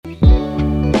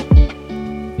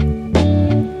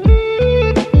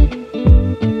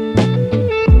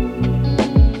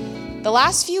The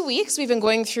last few weeks, we've been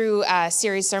going through a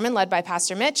series sermon led by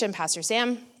Pastor Mitch and Pastor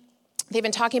Sam. They've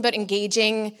been talking about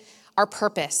engaging our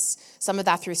purpose, some of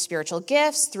that through spiritual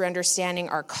gifts, through understanding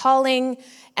our calling,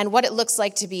 and what it looks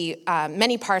like to be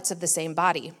many parts of the same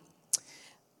body.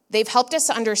 They've helped us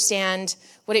to understand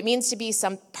what it means to be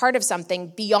some part of something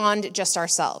beyond just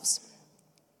ourselves.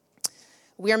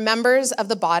 We are members of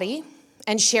the body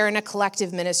and share in a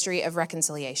collective ministry of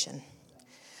reconciliation.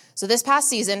 So this past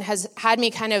season has had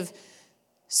me kind of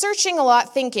searching a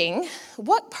lot, thinking,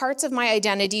 what parts of my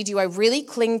identity do I really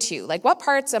cling to? Like, what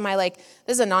parts am I like,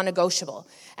 this is a non-negotiable?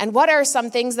 And what are some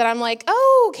things that I'm like,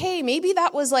 oh, okay, maybe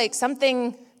that was like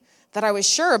something that I was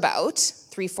sure about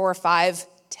 3, 4, 5,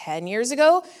 10 years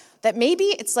ago, that maybe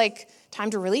it's like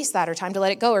time to release that or time to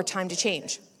let it go or time to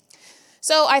change.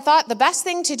 So I thought the best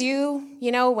thing to do,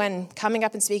 when coming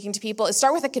up and speaking to people is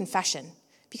start with a confession,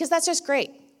 because that's just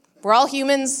great. We're all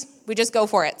humans. We just go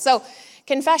for it. So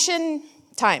confession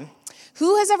time.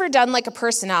 Who has ever done like a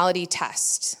personality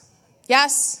test?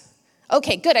 Yes?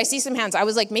 Okay, good. I see some hands. I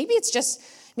was like, maybe it's just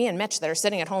me and Mitch that are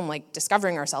sitting at home like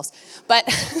discovering ourselves. But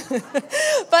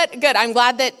but good. I'm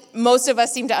glad that most of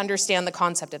us seem to understand the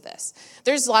concept of this.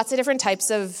 There's lots of different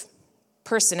types of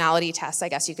personality tests, I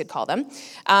guess you could call them.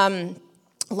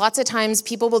 Lots of times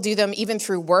people will do them even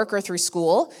through work or through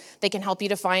school. They can help you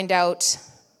to find out,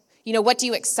 what do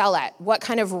you excel at? What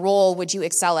kind of role would you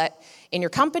excel at in your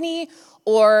company?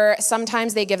 Or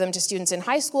sometimes they give them to students in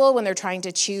high school when they're trying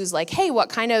to choose like, hey, what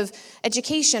kind of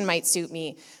education might suit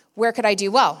me? Where could I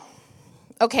do well?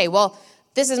 Okay, well,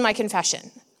 this is my confession.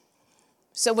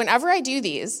 So whenever I do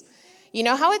these, you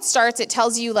know how it starts? It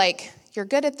tells you like, you're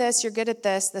good at this,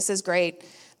 this is great.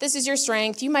 This is your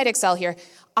strength, you might excel here.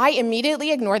 I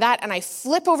immediately ignore that and I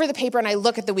flip over the paper and I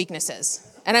look at the weaknesses.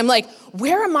 And I'm like,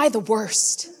 where am I the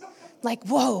worst? Like,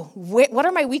 whoa, what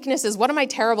are my weaknesses? What am I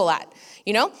terrible at?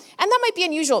 And that might be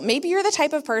unusual. Maybe you're the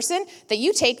type of person that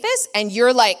you take this and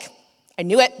you're like, I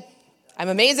knew it. I'm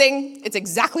amazing. It's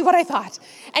exactly what I thought.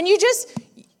 And you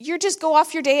just go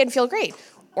off your day and feel great.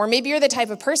 Or maybe you're the type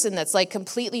of person that's like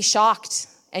completely shocked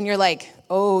and you're like,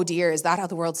 oh dear, is that how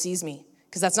the world sees me?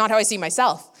 Because that's not how I see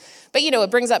myself. But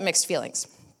it brings up mixed feelings.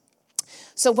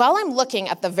 So while I'm looking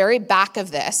at the very back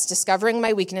of this, discovering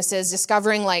my weaknesses,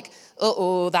 discovering like,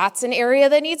 that's an area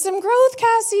that needs some growth,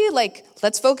 Cassie. Like,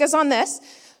 let's focus on this.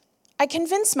 I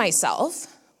convince myself,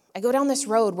 I go down this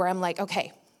road where I'm like,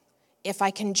 okay, if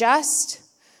I can just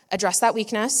address that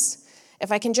weakness,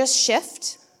 if I can just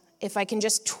shift, if I can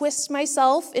just twist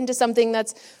myself into something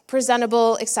that's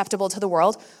presentable, acceptable to the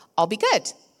world, I'll be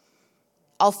good.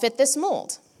 I'll fit this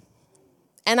mold.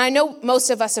 And I know most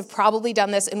of us have probably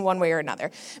done this in one way or another.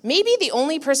 Maybe the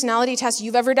only personality test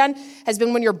you've ever done has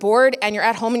been when you're bored and you're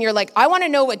at home and you're like, I want to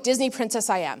know what Disney princess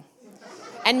I am.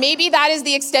 And maybe that is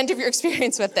the extent of your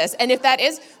experience with this. And if that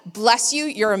is, bless you,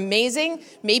 you're amazing.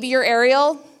 Maybe you're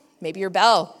Ariel, maybe you're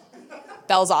Belle.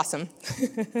 Belle's awesome.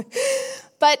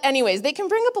 But anyways, they can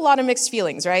bring up a lot of mixed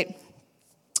feelings, right?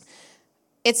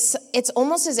 It's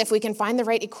almost as if we can find the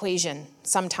right equation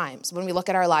sometimes when we look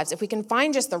at our lives. If we can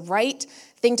find just the right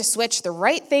thing to switch, the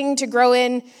right thing to grow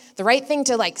in, the right thing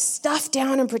to like stuff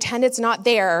down and pretend it's not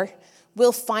there,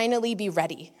 we'll finally be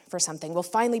ready for something. We'll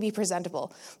finally be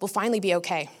presentable. We'll finally be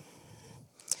okay.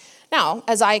 Now,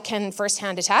 as I can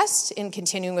firsthand attest in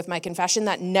continuing with my confession,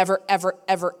 that never, ever,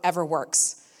 ever, ever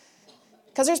works.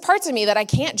 Because there's parts of me that I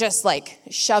can't just like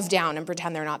shove down and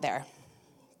pretend they're not there.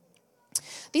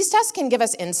 These tests can give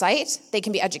us insight. They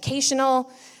can be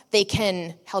educational. They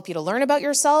can help you to learn about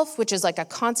yourself, which is like a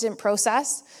constant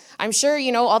process. I'm sure,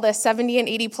 all the 70 and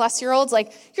 80 plus year olds,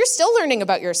 like you're still learning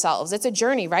about yourselves. It's a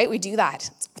journey, right? We do that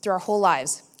through our whole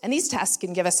lives. And these tests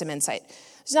can give us some insight.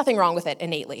 There's nothing wrong with it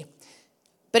innately.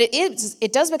 But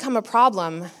it does become a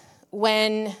problem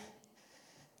when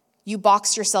you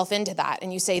box yourself into that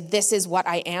and you say, this is what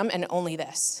I am and only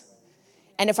this.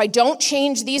 And if I don't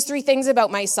change these 3 things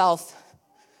about myself,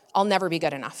 I'll never be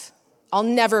good enough. I'll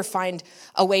never find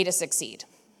a way to succeed.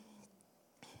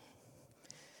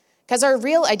 Because our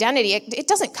real identity, it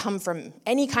doesn't come from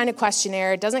any kind of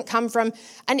questionnaire. It doesn't come from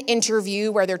an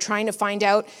interview where they're trying to find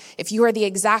out if you are the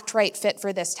exact right fit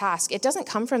for this task. It doesn't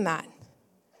come from that.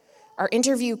 Our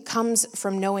interview comes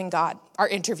from knowing God. Our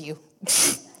interview.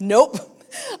 Nope.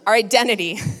 Our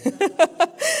identity.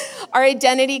 Our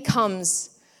identity comes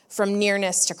from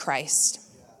nearness to Christ.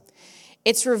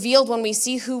 It's revealed when we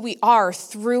see who we are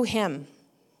through him.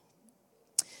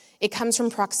 It comes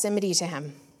from proximity to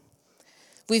him.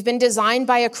 We've been designed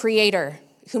by a creator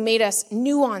who made us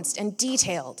nuanced and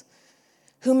detailed,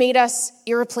 who made us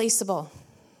irreplaceable.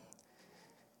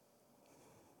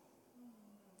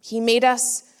 He made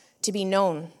us to be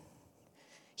known.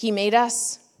 He made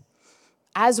us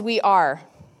as we are.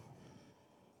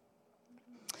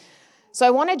 So I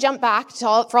want to jump back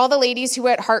to for all the ladies who were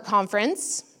at Heart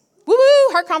Conference.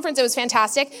 Woo-woo, Heart Conference, it was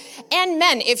fantastic. And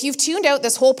men, if you've tuned out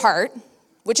this whole part,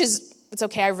 which is, it's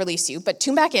okay, I release you, but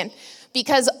tune back in,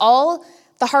 because all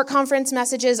the Heart Conference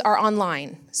messages are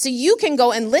online. So you can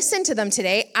go and listen to them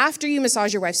today after you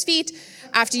massage your wife's feet,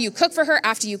 after you cook for her,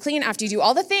 after you clean, after you do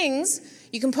all the things.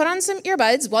 You can put on some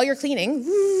earbuds while you're cleaning,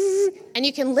 and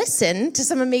you can listen to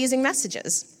some amazing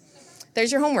messages.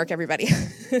 There's your homework, everybody.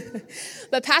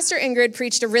 But Pastor Ingrid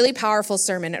preached a really powerful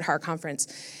sermon at Heart Conference.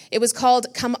 It was called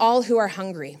Come All Who Are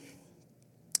Hungry.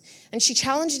 And she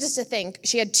challenged us to think.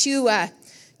 She had two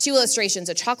illustrations,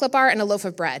 a chocolate bar and a loaf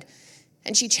of bread.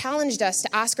 And she challenged us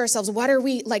to ask ourselves, why are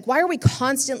we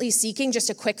constantly seeking just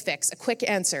a quick fix, a quick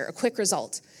answer, a quick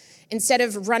result, instead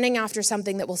of running after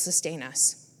something that will sustain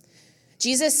us?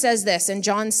 Jesus says this in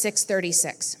John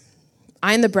 6:36.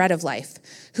 I am the bread of life.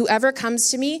 Whoever comes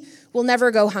to me will never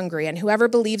go hungry, and whoever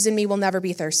believes in me will never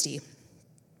be thirsty.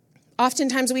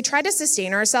 Oftentimes, we try to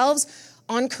sustain ourselves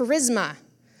on charisma,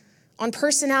 on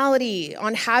personality,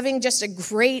 on having just a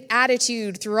great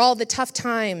attitude through all the tough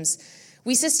times.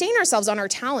 We sustain ourselves on our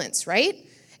talents, right?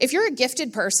 If you're a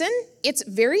gifted person, it's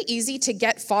very easy to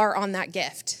get far on that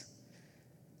gift.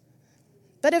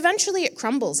 But eventually it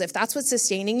crumbles. If that's what's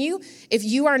sustaining you, if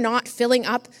you are not filling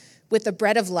up with the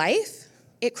bread of life,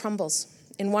 it crumbles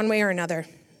in one way or another.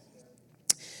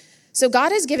 So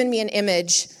God has given me an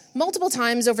image multiple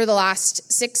times over the last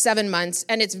 6-7 months,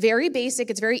 and it's very basic,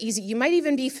 it's very easy. You might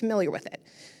even be familiar with it,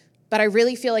 but I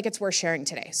really feel like it's worth sharing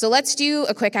today. So let's do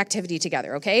a quick activity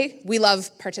together, okay? We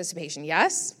love participation,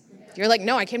 yes? You're like,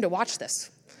 no, I came to watch this.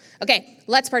 Okay,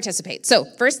 let's participate. So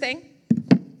first thing,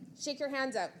 shake your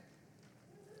hands out.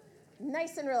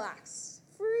 Nice and relaxed.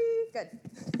 Free,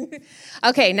 good.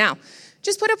 Okay, now,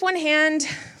 just put up one hand.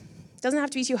 Doesn't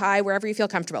have to be too high, wherever you feel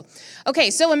comfortable.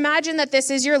 Okay, so imagine that this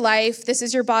is your life, this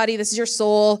is your body, this is your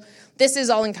soul, this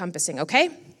is all encompassing, okay?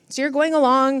 So you're going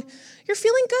along, you're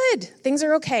feeling good, things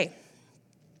are okay.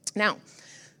 Now,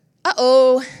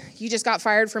 you just got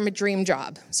fired from a dream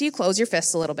job. So you close your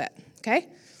fists a little bit, okay?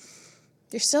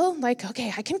 You're still like,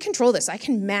 okay, I can control this, I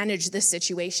can manage this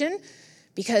situation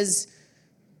because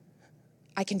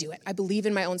I can do it. I believe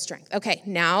in my own strength. Okay,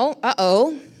 now,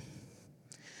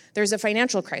 there's a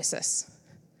financial crisis.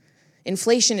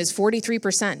 Inflation is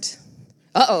 43%.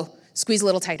 Squeeze a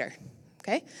little tighter,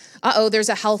 okay? There's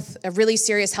a really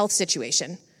serious health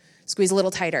situation. Squeeze a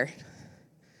little tighter.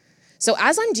 So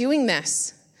as I'm doing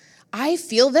this, I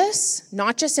feel this,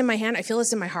 not just in my hand, I feel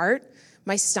this in my heart.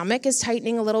 My stomach is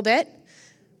tightening a little bit.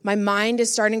 My mind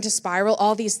is starting to spiral.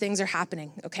 All these things are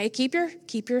happening, okay? Keep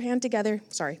your hand together.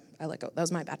 Sorry, I let go. That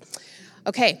was my bad.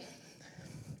 Okay.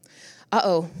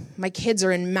 My kids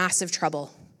are in massive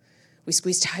trouble. We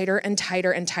squeeze tighter and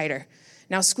tighter and tighter.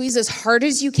 Now squeeze as hard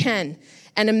as you can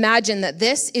and imagine that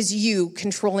this is you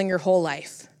controlling your whole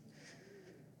life.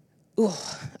 Ooh.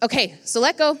 Okay, so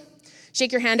let go.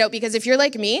 Shake your hand out, because if you're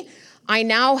like me, I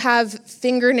now have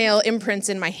fingernail imprints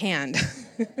in my hand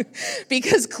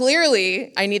because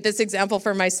clearly I need this example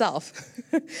for myself.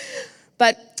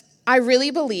 But I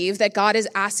really believe that God is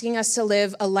asking us to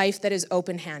live a life that is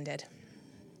open-handed.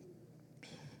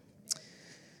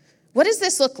 What does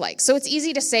this look like? So it's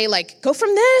easy to say, like, go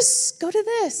from this, go to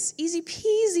this, easy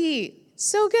peasy,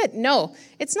 so good. No,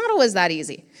 it's not always that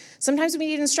easy. Sometimes we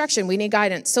need instruction, we need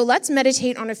guidance. So let's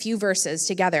meditate on a few verses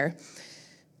together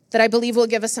that I believe will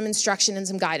give us some instruction and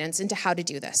some guidance into how to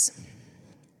do this.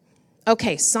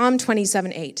 Okay, Psalm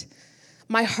 27:8.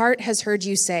 My heart has heard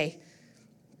you say,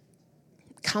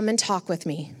 come and talk with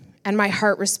me. And my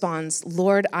heart responds,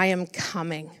 Lord, I am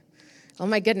coming. Oh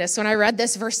my goodness, when I read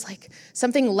this verse, like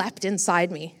something leapt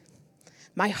inside me.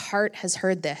 My heart has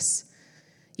heard this.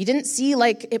 You didn't see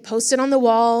like it posted on the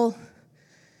wall.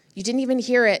 You didn't even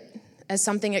hear it as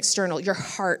something external. Your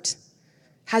heart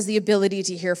has the ability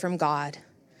to hear from God.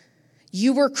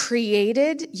 You were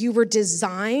created, you were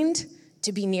designed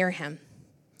to be near him.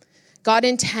 God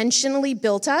intentionally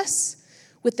built us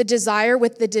with the desire,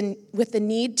 with the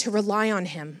need to rely on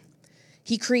him.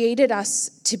 He created us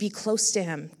to be close to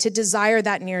him, to desire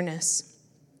that nearness.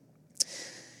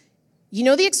 You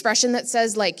know the expression that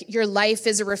says, like, your life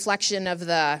is a reflection of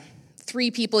the 3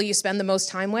 people you spend the most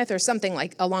time with, or something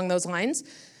like along those lines?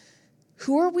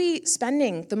 Who are we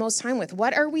spending the most time with?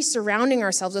 What are we surrounding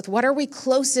ourselves with? What are we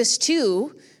closest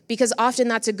to? Because often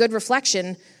that's a good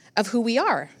reflection of who we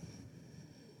are.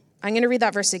 I'm going to read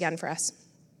that verse again for us.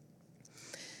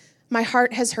 My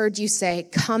heart has heard you say,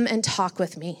 come and talk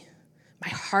with me. My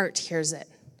heart hears it.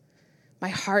 My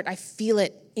heart, I feel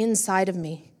it inside of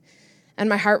me. And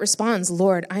my heart responds,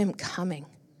 Lord, I am coming.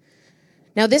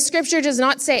 Now, this scripture does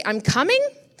not say, I'm coming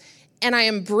and I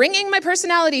am bringing my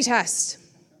personality test.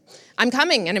 I'm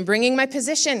coming and I'm bringing my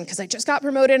position because I just got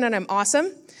promoted and I'm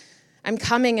awesome. I'm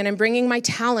coming and I'm bringing my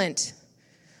talent.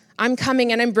 I'm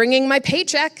coming and I'm bringing my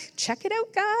paycheck. Check it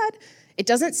out, God. It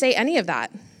doesn't say any of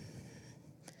that.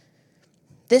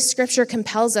 This scripture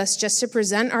compels us just to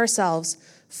present ourselves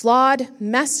flawed,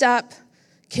 messed up,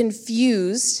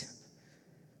 confused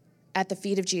at the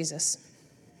feet of Jesus.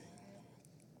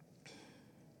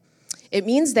 It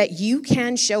means that you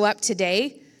can show up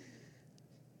today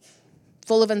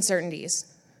full of uncertainties.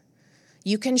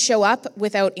 You can show up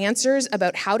without answers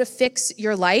about how to fix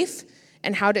your life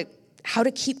and how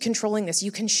to keep controlling this.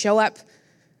 You can show up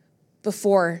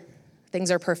before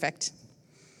things are perfect.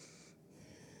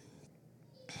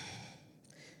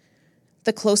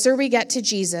 The closer we get to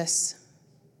Jesus,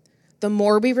 the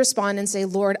more we respond and say,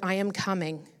 Lord, I am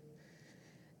coming,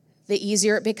 the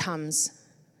easier it becomes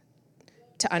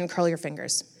to uncurl your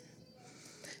fingers.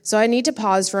 So I need to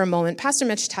pause for a moment. Pastor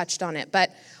Mitch touched on it, but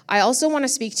I also want to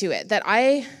speak to it, that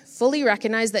I fully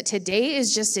recognize that today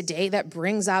is just a day that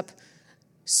brings up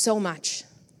so much.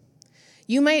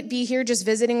 You might be here just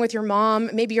visiting with your mom.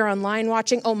 Maybe you're online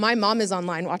watching. Oh, my mom is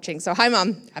online watching. So hi,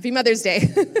 Mom. Happy Mother's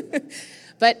Day.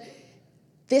 But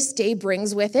this day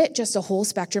brings with it just a whole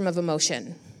spectrum of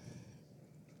emotion.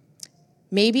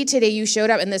 Maybe today you showed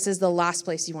up and this is the last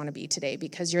place you want to be today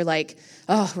because you're like,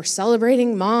 oh, we're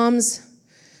celebrating moms.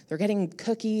 They're getting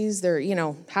cookies. They're,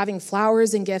 having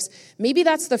flowers and gifts. Maybe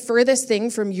that's the furthest thing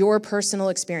from your personal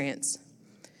experience.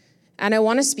 And I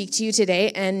want to speak to you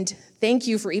today and thank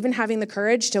you for even having the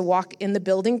courage to walk in the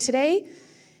building today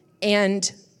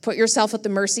and put yourself at the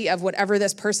mercy of whatever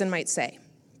this person might say.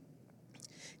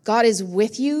 God is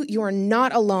with you. You are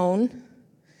not alone.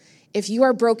 If you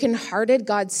are brokenhearted,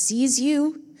 God sees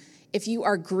you. If you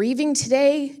are grieving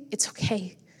today, it's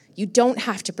okay. You don't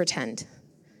have to pretend.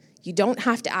 You don't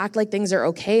have to act like things are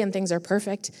okay and things are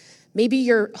perfect. Maybe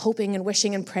you're hoping and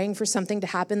wishing and praying for something to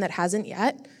happen that hasn't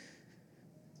yet.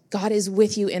 God is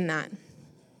with you in that.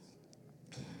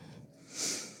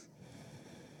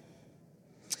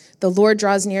 The Lord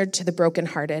draws near to the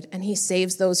brokenhearted, and he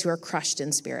saves those who are crushed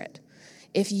in spirit.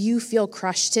 If you feel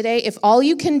crushed today, if all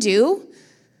you can do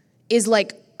is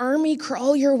like army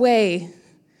crawl your way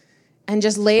and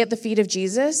just lay at the feet of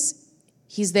Jesus,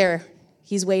 he's there.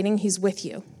 He's waiting. He's with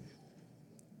you.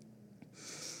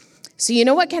 So you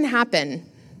know what can happen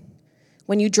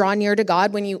when you draw near to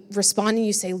God, when you respond and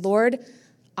you say, Lord,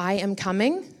 I am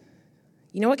coming?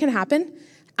 You know what can happen?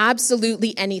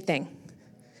 Absolutely anything.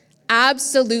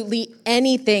 Absolutely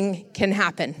anything can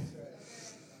happen.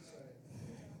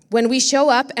 When we show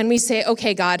up and we say,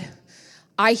 okay, God,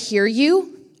 I hear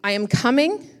you. I am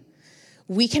coming.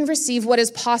 We can receive what is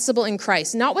possible in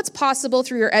Christ, not what's possible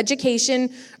through your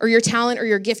education or your talent or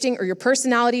your gifting or your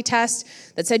personality test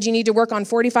that said you need to work on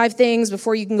 45 things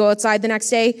before you can go outside the next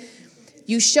day.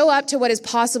 You show up to what is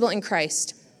possible in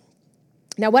Christ.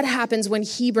 Now, what happens when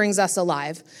he brings us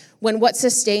alive? When what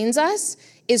sustains us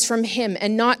is from him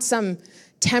and not some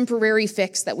temporary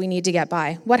fix that we need to get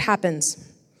by. What happens?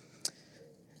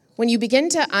 When you begin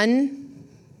to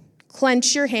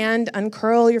unclench your hand,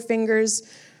 uncurl your fingers,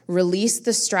 release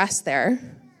the stress there,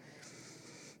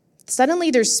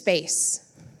 suddenly there's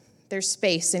space. There's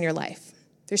space in your life.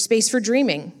 There's space for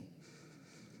dreaming.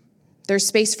 There's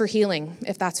space for healing,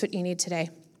 if that's what you need today.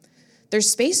 There's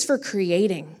space for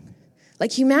creating.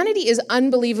 Like, humanity is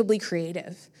unbelievably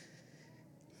creative.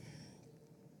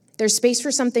 There's space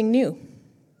for something new.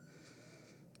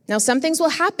 Now, some things will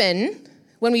happen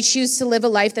when we choose to live a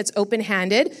life that's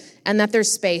open-handed and that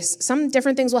there's space. Some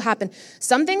different things will happen.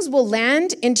 Some things will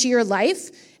land into your life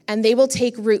and they will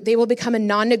take root. They will become a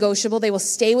non-negotiable. They will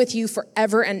stay with you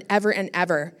forever and ever and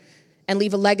ever and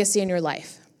leave a legacy in your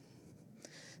life.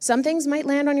 Some things might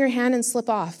land on your hand and slip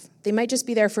off. They might just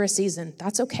be there for a season.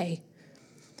 That's okay.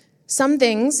 Some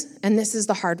things, and this is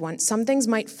the hard one, some things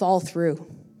might fall through.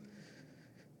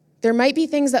 There might be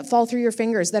things that fall through your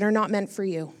fingers that are not meant for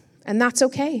you, and that's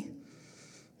okay.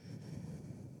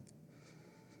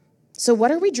 So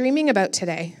what are we dreaming about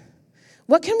today?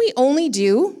 What can we only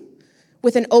do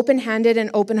with an open-handed and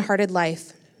open-hearted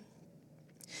life?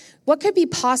 What could be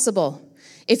possible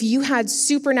if you had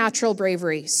supernatural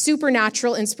bravery,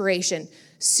 supernatural inspiration,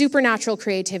 supernatural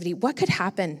creativity? What could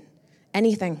happen?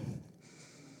 Anything.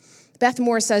 Beth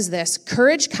Moore says this: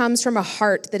 courage comes from a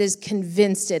heart that is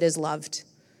convinced it is loved.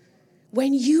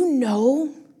 When you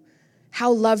know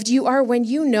how loved you are, when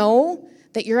you know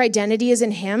that your identity is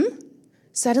in him,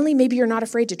 suddenly maybe you're not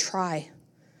afraid to try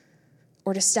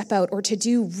or to step out or to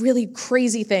do really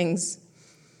crazy things.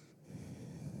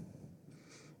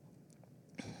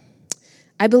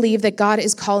 I believe that God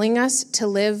is calling us to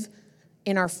live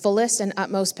in our fullest and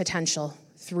utmost potential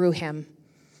through him.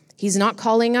 He's not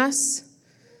calling us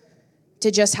to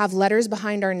just have letters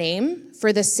behind our name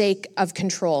for the sake of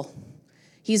control.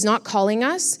 He's not calling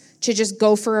us to just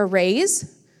go for a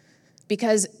raise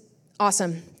because,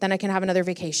 awesome, then I can have another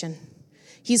vacation.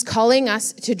 He's calling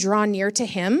us to draw near to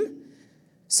him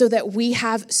so that we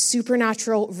have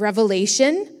supernatural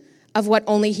revelation of what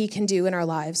only he can do in our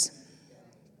lives.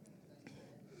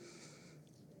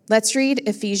 Let's read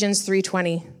Ephesians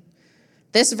 3:20.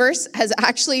 This verse has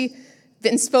actually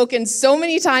been spoken so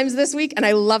many times this week, and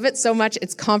I love it so much.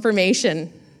 It's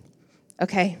confirmation.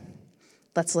 Okay,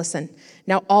 let's listen.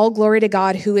 Now, all glory to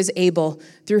God who is able,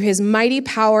 through his mighty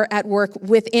power at work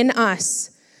within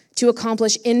us, to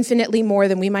accomplish infinitely more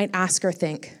than we might ask or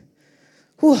think.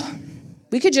 Whew.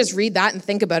 We could just read that and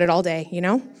think about it all day, you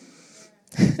know?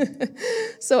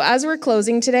 So as we're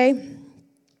closing today,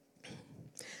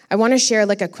 I want to share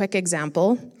like a quick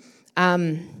example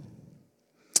from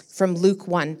Luke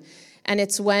 1. And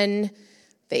it's when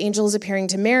the angel is appearing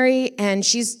to Mary, and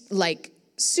she's like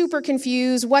super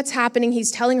confused. What's happening?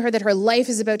 He's telling her that her life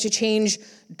is about to change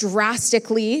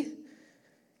drastically.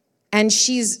 And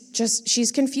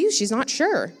she's confused. She's not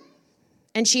sure.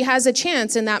 And she has a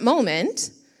chance in that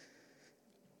moment,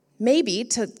 maybe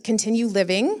to continue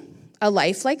living a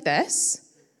life like this,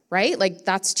 right? Like,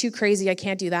 that's too crazy. I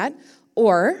can't do that.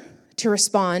 Or to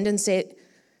respond and say,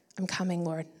 I'm coming,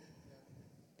 Lord.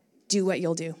 Do what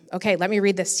you'll do. Okay, let me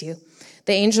read this to you.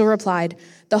 The angel replied,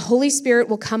 the Holy Spirit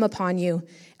will come upon you,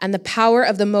 and the power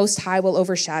of the Most High will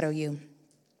overshadow you.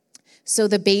 So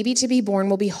the baby to be born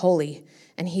will be holy,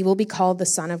 and he will be called the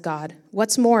Son of God.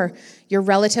 What's more, your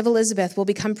relative Elizabeth will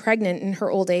become pregnant in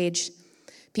her old age.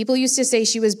 People used to say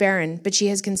she was barren, but she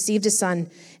has conceived a son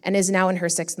and is now in her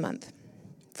 6th month.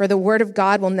 For the word of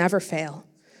God will never fail.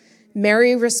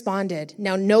 Mary responded.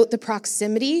 Now note the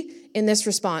proximity in this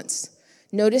response.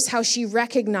 Notice how she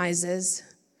recognizes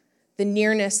the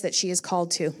nearness that she is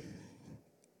called to.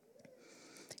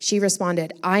 She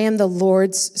responded, I am the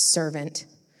Lord's servant.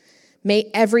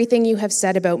 May everything you have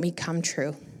said about me come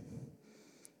true.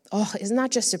 Oh, isn't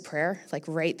that just a prayer? Like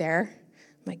right there?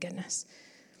 My goodness.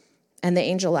 And the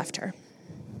angel left her.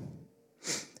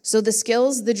 So the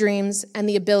skills, the dreams, and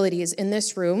the abilities in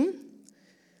this room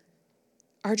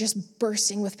are just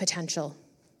bursting with potential.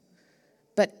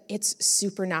 But it's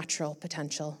supernatural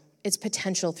potential. It's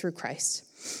potential through Christ.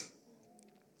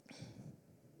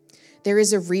 There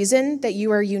is a reason that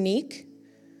you are unique.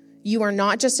 You are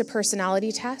not just a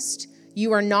personality test.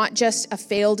 You are not just a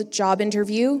failed job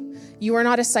interview. You are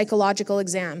not a psychological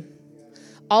exam.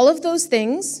 All of those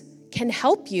things can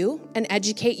help you and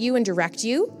educate you and direct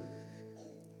you,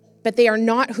 but they are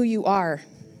not who you are.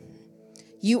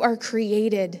 You are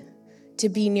created to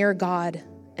be near God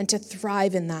and to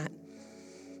thrive in that.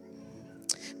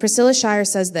 Priscilla Shirer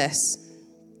says this,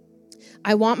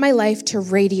 I want my life to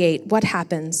radiate what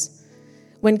happens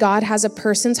when God has a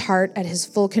person's heart at his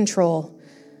full control,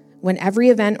 when every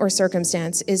event or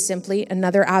circumstance is simply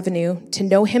another avenue to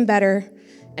know him better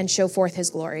and show forth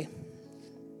his glory.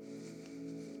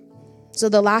 So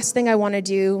the last thing I want to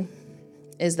do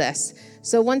is this.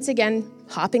 So once again,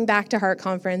 hopping back to Heart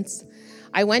Conference,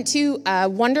 I went to a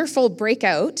wonderful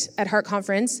breakout at Heart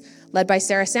Conference led by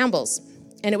Sarah Sambles,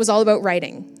 and it was all about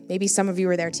writing. Maybe some of you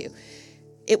were there too.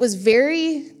 It was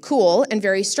very cool and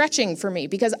very stretching for me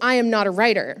because I am not a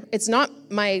writer. It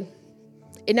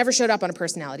never showed up on a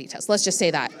personality test. Let's just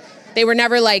say that. They were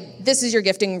never like, this is your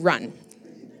gifting, run.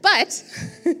 But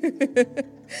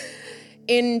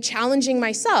in challenging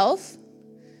myself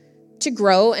to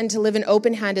grow and to live an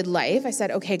open-handed life, I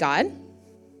said, okay, God,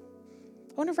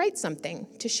 I want to write something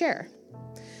to share.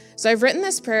 So I've written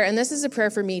this prayer, and this is a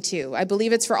prayer for me too. I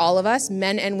believe it's for all of us,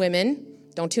 men and women.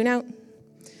 Don't tune out.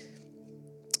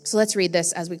 So let's read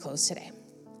this as we close today.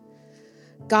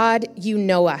 God, you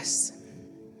know us.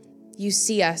 You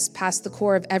see us past the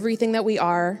core of everything that we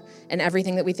are and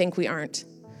everything that we think we aren't.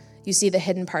 You see the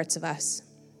hidden parts of us.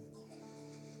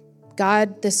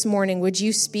 God, this morning, would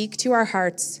you speak to our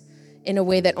hearts in a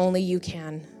way that only you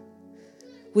can?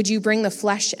 Would you bring the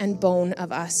flesh and bone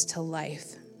of us to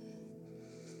life?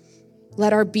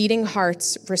 Let our beating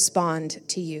hearts respond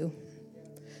to you,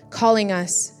 calling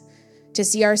us to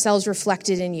see ourselves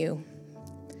reflected in you.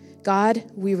 God,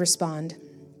 we respond,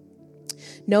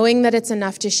 knowing that it's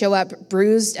enough to show up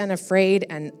bruised and afraid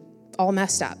and all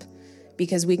messed up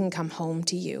because we can come home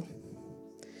to you.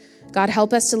 God,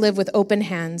 help us to live with open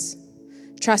hands,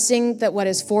 trusting that what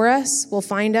is for us will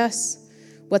find us,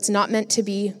 what's not meant to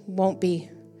be won't be.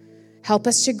 Help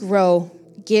us to grow,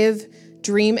 give,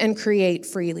 dream, and create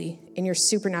freely in your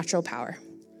supernatural power.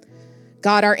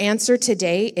 God, our answer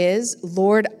today is,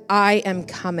 Lord, I am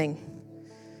coming.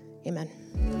 Amen.